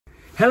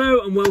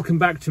Hello and welcome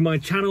back to my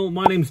channel.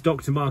 My name's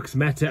Dr. Marcus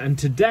Mehta, and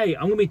today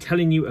I'm going to be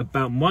telling you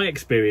about my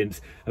experience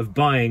of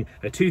buying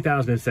a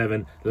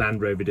 2007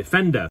 Land Rover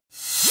Defender.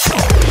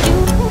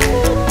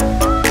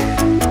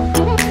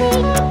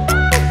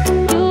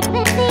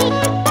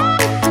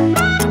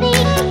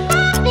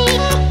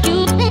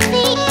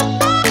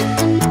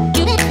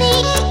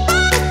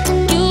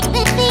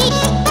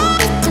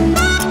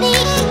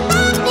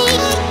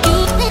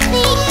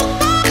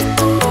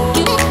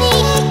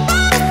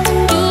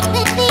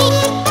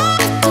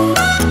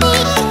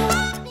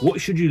 What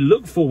should you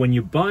look for when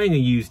you're buying a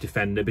used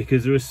Defender?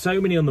 Because there are so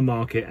many on the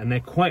market and they're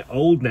quite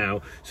old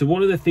now. So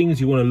what are the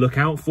things you want to look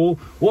out for?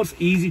 What's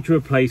easy to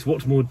replace?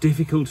 What's more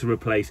difficult to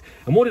replace?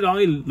 And what did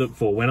I look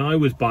for when I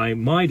was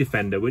buying my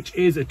Defender, which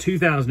is a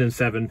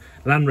 2007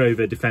 Land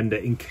Rover Defender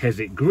in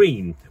Keswick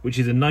Green, which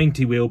is a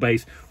 90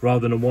 wheelbase rather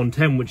than a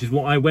 110, which is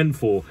what I went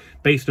for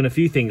based on a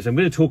few things I'm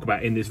going to talk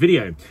about in this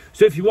video.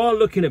 So if you are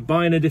looking at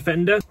buying a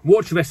Defender,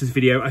 watch the rest of this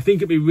video. I think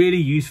it'd be really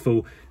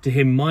useful to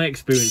hear my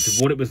experience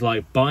of what it was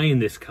like buying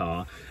this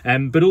car,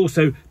 but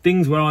also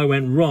things where I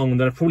went wrong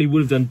that I probably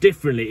would have done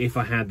differently if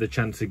I had the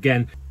chance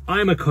again.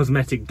 I'm a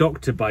cosmetic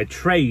doctor by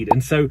trade,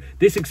 and so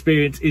this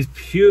experience is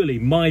purely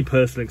my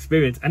personal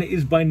experience, and it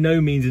is by no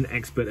means an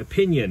expert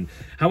opinion.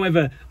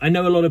 However, I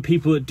know a lot of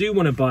people that do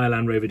want to buy a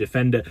Land Rover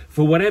Defender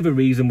for whatever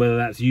reason, whether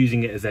that's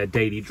using it as their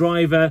daily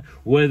driver,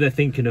 whether they're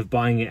thinking of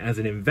buying it as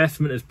an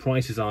investment as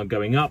prices are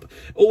going up,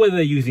 or whether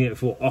they're using it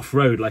for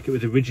off-road like it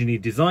was originally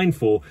designed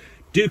for.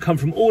 Do come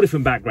from all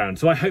different backgrounds,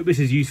 so I hope this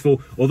is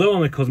useful. Although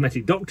I'm a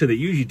cosmetic doctor that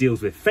usually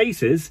deals with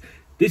faces,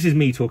 this is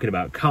me talking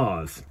about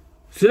cars.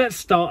 So let's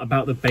start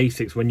about the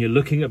basics when you're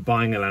looking at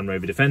buying a Land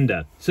Rover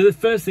Defender. So the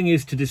first thing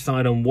is to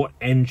decide on what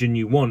engine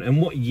you want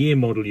and what year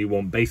model you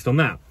want based on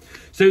that.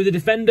 So the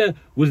Defender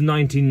was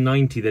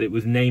 1990 that it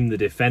was named the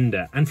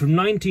Defender, and from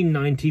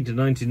 1990 to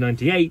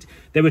 1998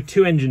 there were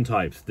two engine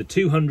types, the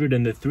 200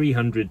 and the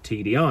 300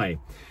 TDI.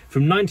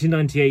 From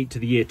 1998 to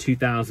the year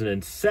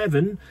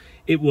 2007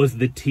 it was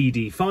the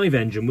TD5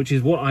 engine, which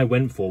is what I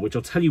went for, which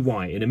I'll tell you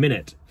why in a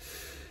minute.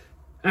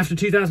 After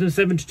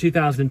 2007 to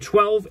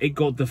 2012, it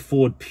got the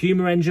Ford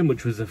Puma engine,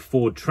 which was a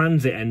Ford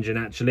Transit engine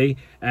actually,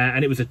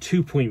 and it was a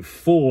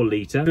 2.4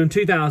 litre. In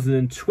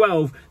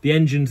 2012, the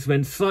engines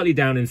went slightly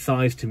down in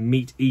size to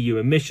meet EU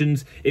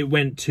emissions. It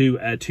went to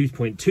a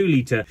 2.2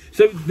 litre.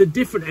 So the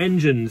different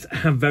engines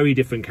have very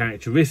different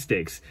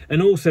characteristics,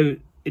 and also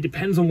it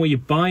depends on what you're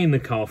buying the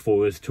car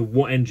for as to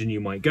what engine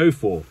you might go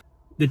for.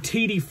 The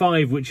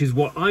TD5, which is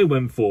what I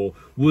went for,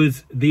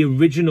 was the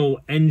original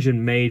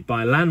engine made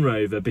by Land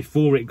Rover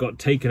before it got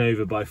taken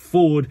over by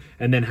Ford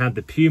and then had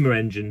the Puma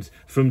engines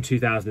from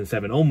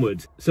 2007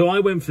 onwards. So I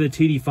went for the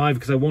TD5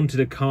 because I wanted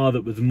a car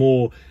that was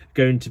more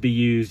going to be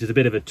used as a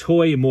bit of a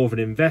toy, more of an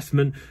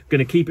investment, going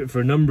to keep it for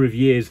a number of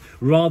years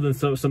rather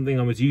than something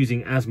I was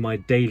using as my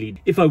daily.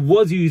 If I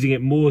was using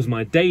it more as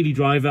my daily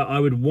driver, I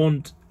would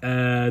want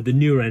the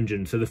newer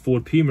engine, so the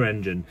Ford Puma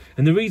engine.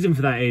 And the reason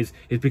for that is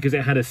because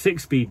it had a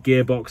 6-speed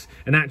gearbox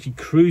and actually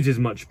cruises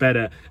much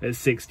better at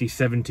 60,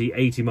 70,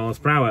 80 miles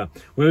per hour.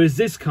 Whereas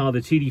this car, the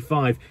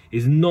TD5,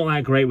 is not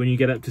that great when you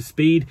get up to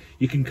speed.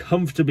 You can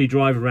comfortably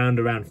drive around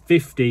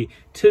 50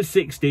 to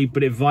 60,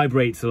 but it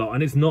vibrates a lot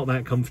and it's not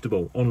that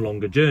comfortable on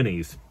longer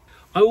journeys.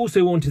 I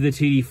also wanted the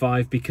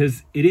TD5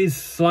 because it is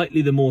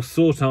slightly the more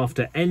sought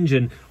after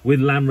engine with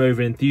Land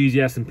Rover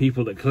enthusiasts and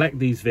people that collect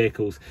these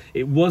vehicles.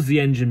 It was the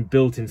engine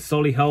built in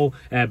Solihull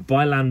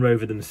by Land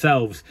Rover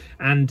themselves,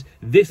 and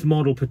this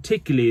model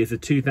particularly is a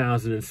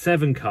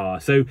 2007 car,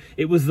 so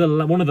it was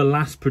one of the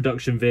last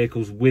production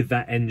vehicles with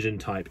that engine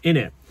type in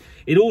it.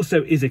 It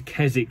also is a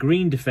Keswick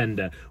Green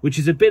Defender, which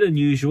is a bit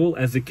unusual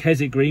as the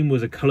Keswick Green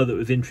was a colour that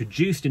was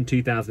introduced in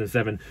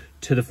 2007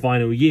 to the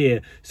final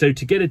year. So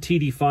to get a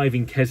TD5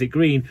 in Keswick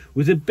Green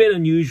was a bit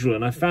unusual,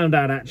 and I found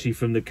out actually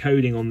from the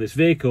coding on this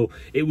vehicle,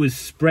 it was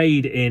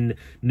sprayed in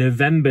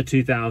November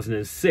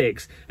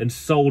 2006 and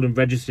sold and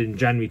registered in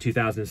January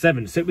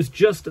 2007. So it was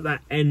just at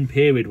that end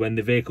period when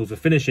the vehicles were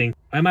finishing.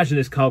 I imagine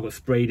this car got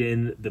sprayed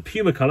in the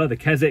Puma colour, the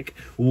Keswick,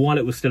 while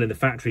it was still in the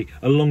factory,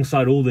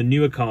 alongside all the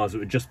newer cars that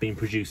were just being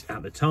produced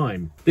at the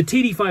time. The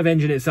TD5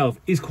 engine itself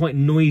is quite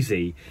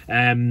noisy.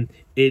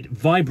 It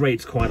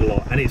vibrates quite a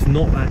lot and it's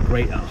not that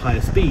great at higher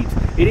speeds.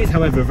 It is,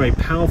 however, a very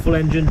powerful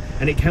engine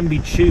and it can be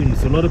tuned.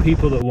 So a lot of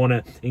people that want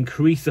to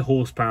increase the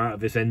horsepower out of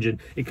this engine,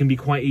 it can be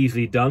quite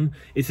easily done.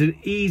 It's an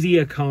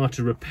easier car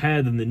to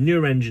repair than the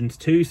newer engines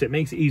too, so it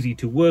makes it easy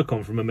to work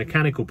on from a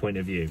mechanical point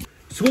of view.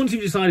 So once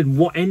you've decided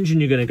what engine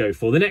you're going to go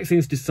for, the next thing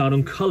is to decide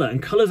on colour.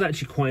 And colour is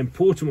actually quite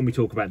important when we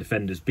talk about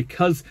Defenders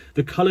because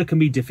the colour can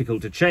be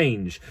difficult to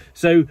change.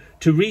 So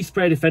to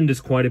respray a Defender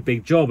is quite a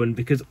big job, and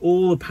because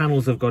all the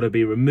panels have got to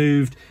be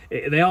removed,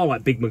 they are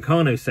like big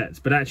Meccano sets,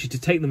 but actually to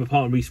take them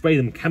apart and respray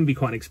them can be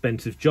quite an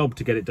expensive job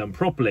to get it done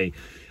properly.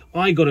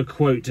 I got a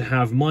quote to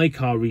have my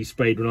car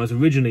resprayed when I was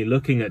originally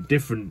looking at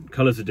different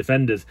colours of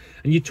Defenders,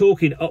 and you're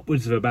talking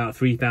upwards of about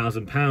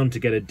 £3,000 to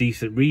get a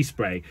decent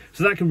respray,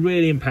 so that can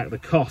really impact the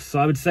cost. So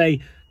I would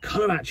say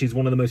colour actually is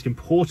one of the most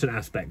important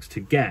aspects to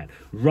get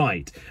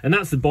right, and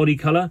that's the body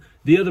colour.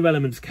 The other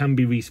elements can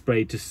be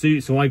resprayed to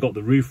suit. So I got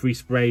the roof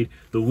resprayed,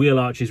 the wheel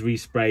arches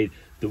resprayed,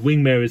 the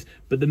wing mirrors,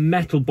 but the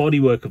metal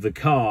bodywork of the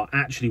car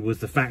actually was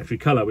the factory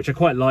colour, which I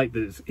quite like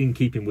that it's in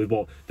keeping with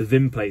what the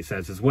VIN plate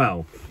says as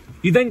well.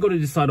 You then got to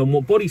decide on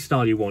what body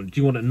style you want.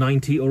 Do you want a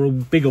 90 or a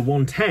bigger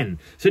 110?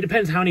 So it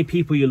depends how many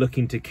people you're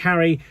looking to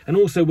carry, and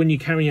also when you're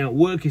carrying out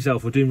work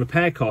yourself or doing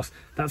repair costs,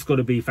 that's got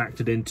to be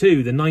factored in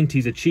too. The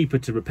 90s are cheaper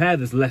to repair,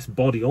 there's less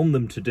body on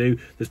them to do,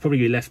 there's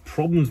probably less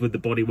problems with the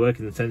bodywork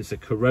in the sense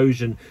of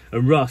corrosion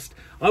and rust.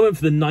 I went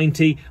for the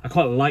 90. I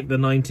quite like the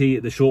 90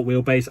 at the short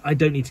wheelbase. I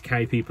don't need to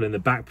carry people in the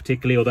back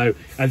particularly, although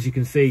as you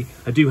can see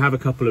I do have a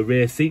couple of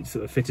rear seats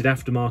that are fitted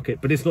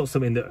aftermarket, but it's not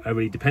something that I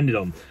really depended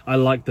on. I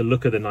like the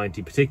look of the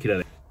 90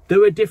 particularly. There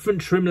were different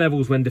trim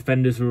levels when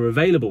Defenders were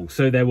available.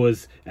 So there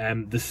was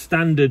the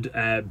standard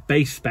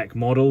base spec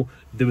model,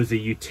 there was a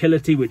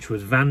utility which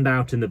was vanned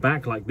out in the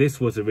back like this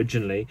was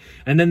originally,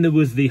 and then there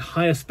was the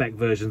higher spec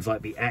versions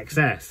like the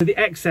XS. So the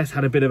XS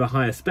had a bit of a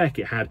higher spec.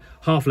 It had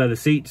half leather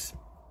seats,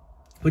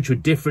 which were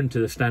different to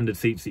the standard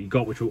seats that you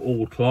got, which were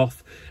all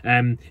cloth.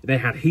 They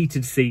had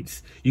heated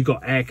seats, you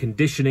got air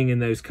conditioning in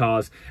those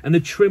cars, and the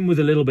trim was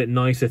a little bit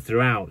nicer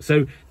throughout.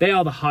 So they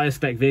are the higher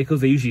spec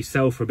vehicles, they usually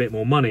sell for a bit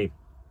more money.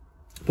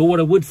 But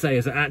what I would say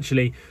is that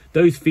actually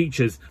those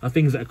features are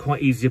things that are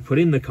quite easy to put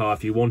in the car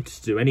if you wanted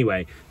to do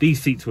anyway. These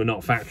seats were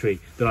not factory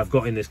that I've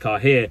got in this car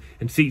here,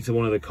 and seats are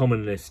one of the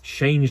commonest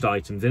changed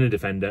items in a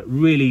Defender,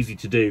 really easy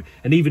to do,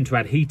 and even to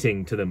add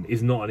heating to them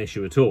is not an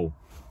issue at all.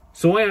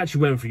 So I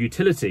actually went for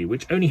utility,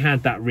 which only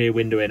had that rear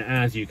window in,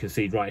 as you can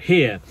see right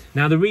here.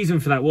 Now the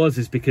reason for that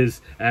is because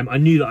I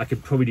knew that I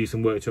could probably do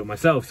some work to it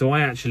myself, so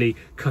I actually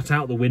cut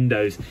out the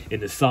windows in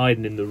the side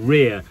and in the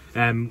rear,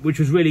 which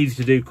was really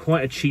easy to do,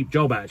 quite a cheap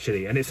job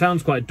actually. And it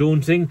sounds quite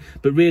daunting,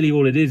 but really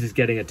all it is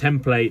getting a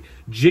template,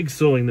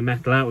 jigsawing the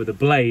metal out with a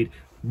blade,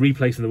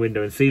 replacing the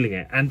window and sealing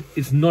it, and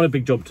it's not a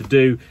big job to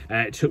do.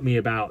 It took me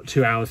about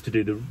 2 hours to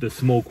do the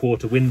small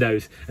quarter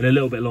windows and a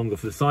little bit longer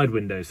for the side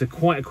windows, so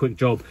quite a quick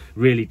job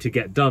really to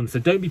get done. So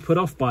don't be put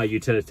off by a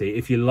utility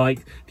if you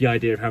like the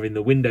idea of having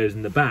the windows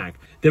in the back.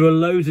 There are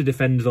loads of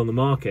Defenders on the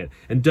market,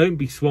 and don't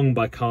be swung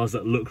by cars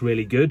that look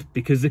really good,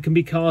 because there can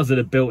be cars that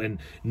are built in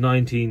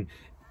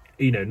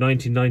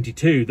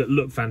 1992 that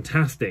look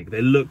fantastic,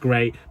 they look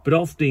great, but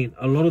often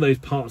a lot of those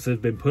parts that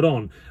have been put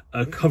on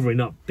are covering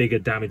up bigger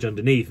damage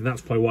underneath, and that's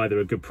probably why they're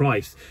a good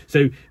price.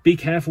 So be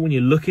careful when you're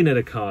looking at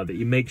a car that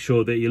you make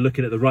sure that you're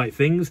looking at the right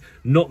things,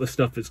 not the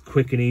stuff that's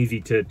quick and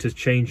easy to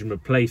change and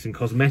replace and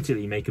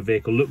cosmetically make a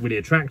vehicle look really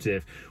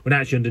attractive, when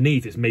actually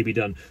underneath it's maybe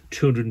done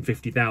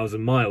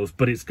 250,000 miles,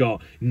 but it's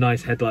got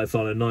nice headlights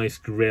on, a nice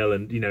grille,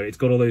 and it's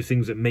got all those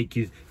things that make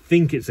you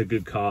think it's a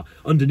good car.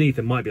 Underneath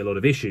there might be a lot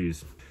of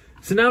issues.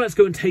 So now let's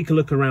go and take a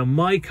look around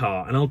my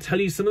car, and I'll tell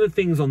you some of the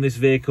things on this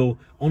vehicle,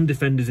 on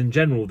Defenders in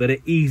general, that are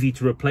easy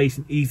to replace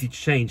and easy to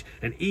change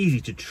and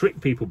easy to trick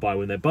people by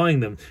when they're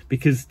buying them,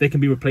 because they can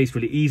be replaced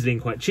really easily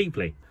and quite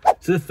cheaply.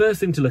 So the first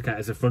thing to look at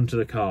is the front of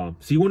the car.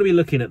 So you want to be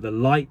looking at the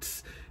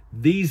lights.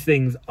 These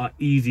things are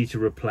easy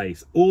to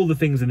replace. All the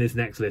things in this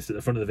next list at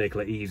the front of the vehicle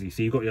are easy.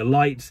 So you've got your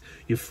lights,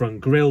 your front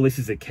grille. This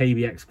is a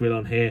KBX grille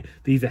on here.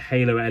 These are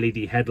halo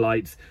LED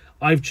headlights.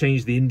 I've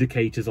changed the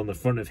indicators on the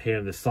front of here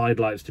and the side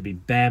lights to be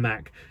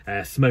Bearmac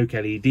smoke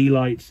LED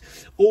lights.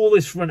 All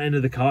this front end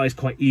of the car is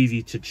quite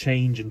easy to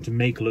change and to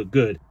make look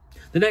good.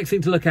 The next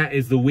thing to look at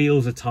is the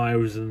wheels, the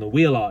tyres and the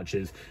wheel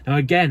arches. Now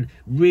again,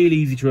 really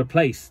easy to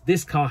replace.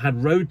 This car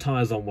had road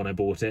tyres on when I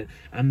bought it,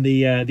 and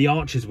the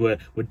arches were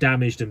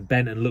damaged and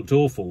bent and looked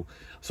awful.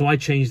 So I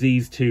changed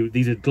these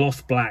are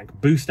gloss black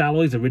Boost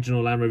alloys,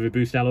 original Land Rover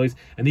Boost alloys,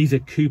 and these are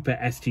Cooper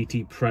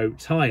STT Pro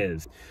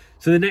tyres.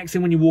 So the next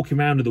thing when you're walking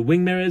around are the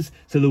wing mirrors.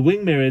 So the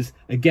wing mirrors,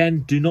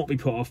 again, do not be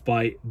put off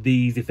by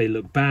these if they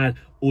look bad,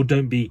 or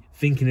don't be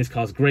thinking this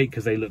car's great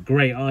because they look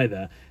great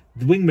either.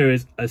 The wing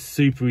mirrors are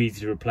super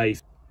easy to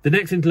replace. The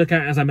next thing to look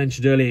at, as I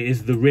mentioned earlier,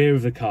 is the rear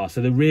of the car.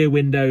 So the rear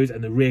windows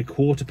and the rear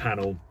quarter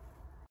panel.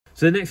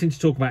 So the next thing to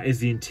talk about is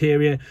the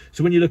interior.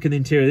 So when you look at the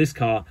interior of this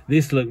car,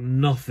 this looked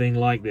nothing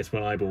like this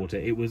when I bought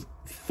it. It was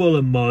full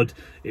of mud.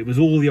 It was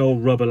all the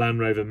old rubber Land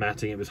Rover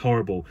matting. It was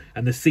horrible.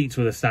 And the seats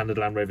were the standard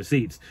Land Rover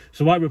seats.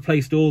 So I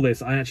replaced all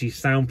this. I actually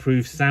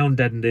soundproofed, sound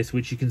deadened this,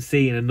 which you can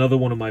see in another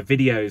one of my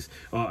videos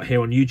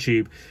here on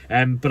YouTube.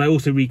 But I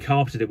also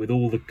recarpeted it with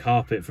all the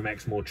carpet from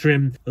Exmoor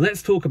trim.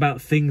 Let's talk about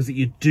things that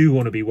you do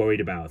want to be worried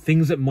about,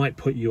 things that might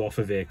put you off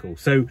a vehicle.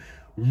 So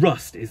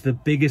rust is the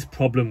biggest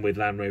problem with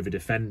Land Rover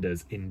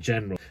Defenders in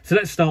general. So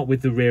let's start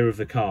with the rear of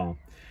the car.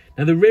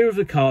 Now the rear of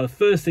the car, the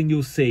first thing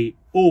you'll see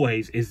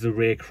always is the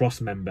rear cross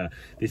member,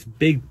 this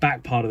big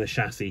back part of the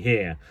chassis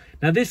here.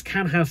 Now this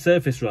can have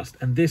surface rust,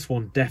 and this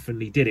one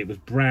definitely did. It was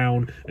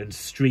brown and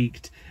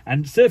streaked,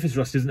 and surface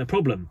rust isn't a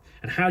problem.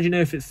 And how do you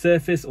know if it's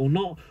surface or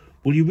not?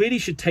 Well, you really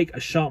should take a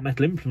sharp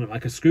metal implement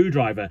like a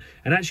screwdriver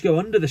and actually go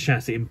under the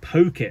chassis and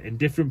poke it in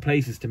different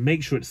places to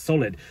make sure it's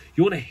solid.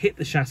 You want to hit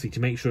the chassis to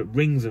make sure it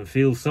rings and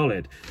feels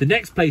solid. The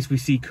next place we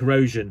see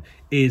corrosion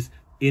is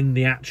in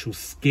the actual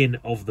skin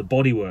of the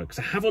bodywork.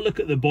 So have a look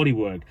at the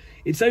bodywork.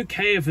 It's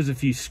okay if there's a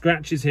few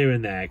scratches here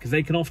and there, because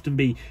they can often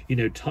be, you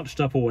know, touched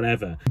up or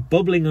whatever.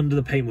 Bubbling under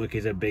the paintwork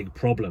is a big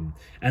problem,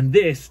 and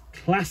this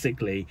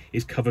classically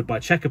is covered by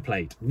checker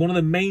plate. One of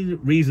the main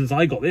reasons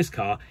I got this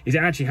car is it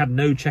actually had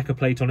no checker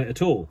plate on it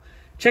at all.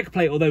 Checker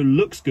plate, although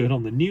looks good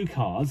on the new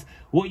cars,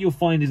 what you'll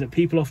find is that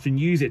people often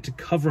use it to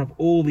cover up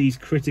all these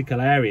critical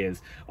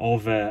areas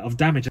of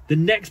damage. The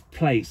next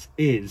place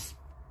is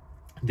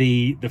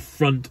the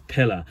front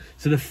pillar.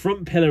 So the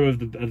front pillar of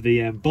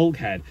the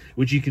bulkhead,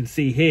 which you can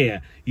see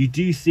here, you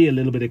do see a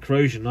little bit of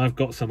corrosion. I've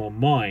got some on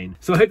mine.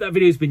 So I hope that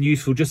video has been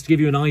useful, just to give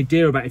you an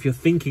idea about if you're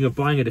thinking of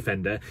buying a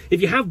Defender.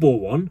 If you have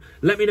bought one,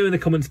 let me know in the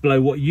comments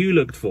below what you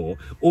looked for,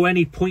 or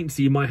any points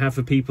that you might have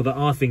for people that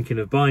are thinking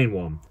of buying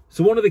one.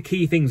 So one of the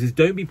key things is,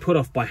 don't be put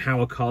off by how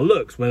a car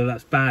looks, whether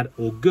that's bad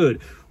or good.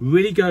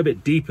 Really go a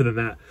bit deeper than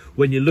that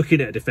when you're looking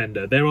at a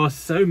Defender. There are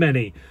so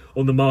many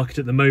on the market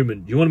at the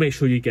moment. You want to make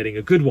sure you're getting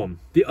a good one.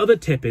 The other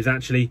tip is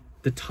actually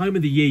the time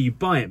of the year you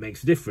buy it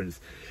makes a difference.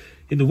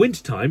 In the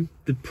winter time,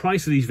 the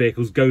price of these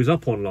vehicles goes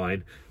up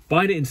online.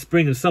 Buying it in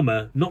spring and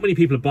summer, not many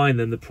people are buying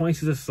them. The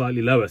prices are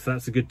slightly lower, so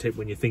that's a good tip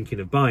when you're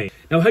thinking of buying.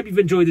 Now, I hope you've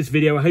enjoyed this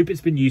video. I hope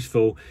it's been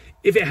useful.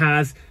 If it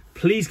has,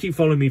 please keep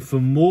following me for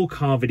more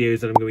car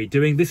videos that I'm going to be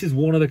doing. This is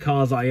one of the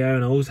cars I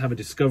own. I also have a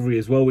Discovery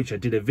as well, which I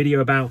did a video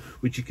about,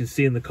 which you can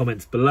see in the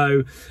comments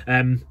below,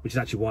 which is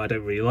actually why I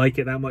don't really like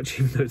it that much,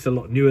 even though it's a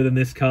lot newer than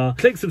this car.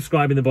 Click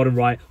subscribe in the bottom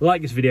right,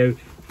 like this video,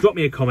 drop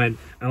me a comment,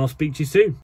 and I'll speak to you soon.